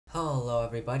Hello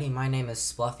everybody, my name is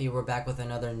Spluffy. We're back with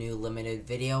another new limited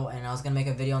video, and I was gonna make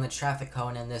a video on the traffic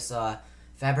cone, and this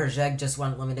Fabergé just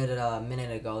went limited a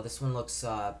minute ago. This one looks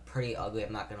pretty ugly,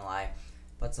 I'm not gonna lie,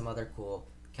 but some other cool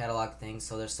catalog things.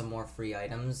 So there's some more free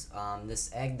items.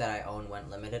 This egg that I own went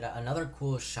limited. Another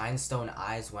cool Shinestone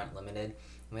eyes went limited.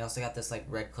 And we also got this like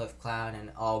Red Cliff clown,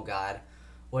 and oh god,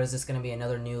 what is this gonna be?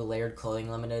 Another new layered clothing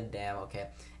limited? Damn, okay.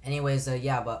 Anyways,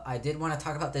 yeah, but I did want to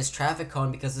talk about this traffic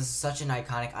cone because this is such an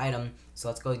iconic item, so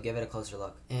let's go give it a closer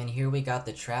look. And here we got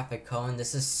the traffic cone.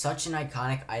 This is such an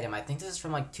iconic item. I think this is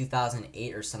from like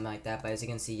 2008 or something like that, but as you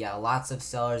can see, yeah, lots of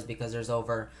sellers because there's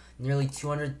over nearly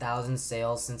 200,000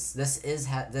 sales since this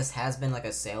has been like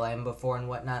a sale item before and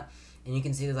whatnot. And you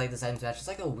can see that like this item's match. It's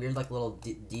like a weird like little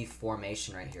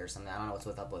deformation right here or something. I don't know what's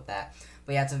up with that.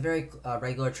 But yeah, it's a very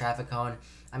regular traffic cone.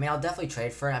 I mean, I'll definitely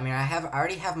trade for it. I mean, I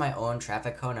already have my own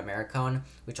traffic cone, Americone,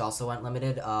 which also went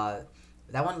limited.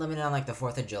 That went limited on like the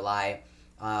 4th of July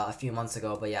a few months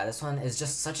ago. But yeah, this one is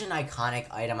just such an iconic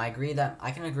item. I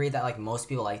can agree that like most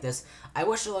people like this. I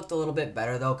wish it looked a little bit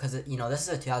better though, because you know, this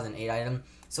is a 2008 item,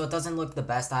 so it doesn't look the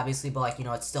best obviously, but like, you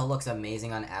know, it still looks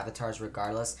amazing on avatars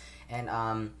regardless. And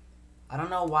I don't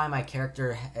know why my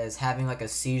character is having like a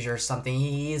seizure or something.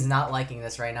 He is not liking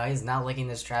this right now. He's not liking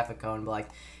this traffic cone, but like,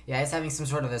 yeah, he's having some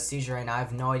sort of a seizure right now. I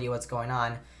have no idea what's going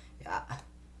on.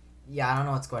 Yeah, I don't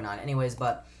know what's going on. Anyways,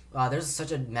 but there's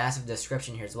such a massive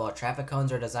description here as well. Traffic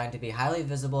cones are designed to be highly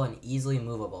visible and easily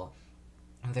movable.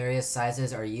 Various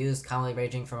sizes are used, commonly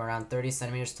ranging from around 30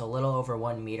 centimeters to a little over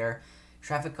 1 meter.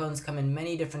 Traffic cones come in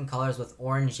many different colors, with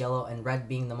orange, yellow, and red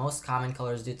being the most common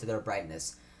colors due to their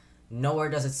brightness. Nowhere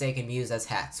does it say it can be used as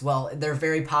hats. Well, they're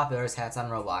very popular as hats on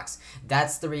Roblox.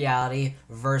 That's the reality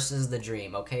versus the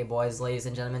dream, okay, boys, ladies,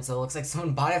 and gentlemen? So it looks like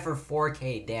someone bought it for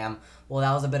 4K, damn. Well,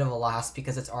 that was a bit of a loss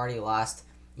because it's already lost,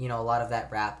 you know, a lot of that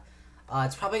wrap.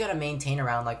 It's probably gonna maintain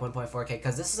around like 1.4K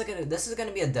because this is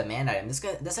gonna be a demand item. This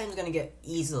item's gonna get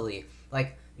easily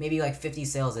like maybe like 50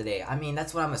 sales a day. I mean,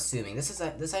 that's what I'm assuming. This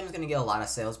item's gonna get a lot of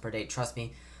sales per day. Trust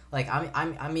me. Like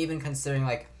I'm even considering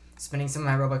like spending some of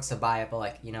my Robux to buy it, but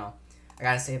like, you know, I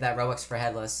gotta save that Robux for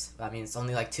headless. I mean, it's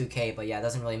only like 2K, but yeah, it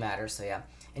doesn't really matter, so yeah.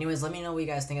 Anyways, let me know what you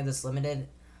guys think of this limited.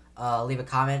 Leave a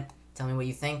comment, tell me what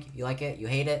you think, you like it, you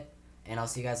hate it, and I'll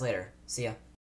see you guys later. See ya.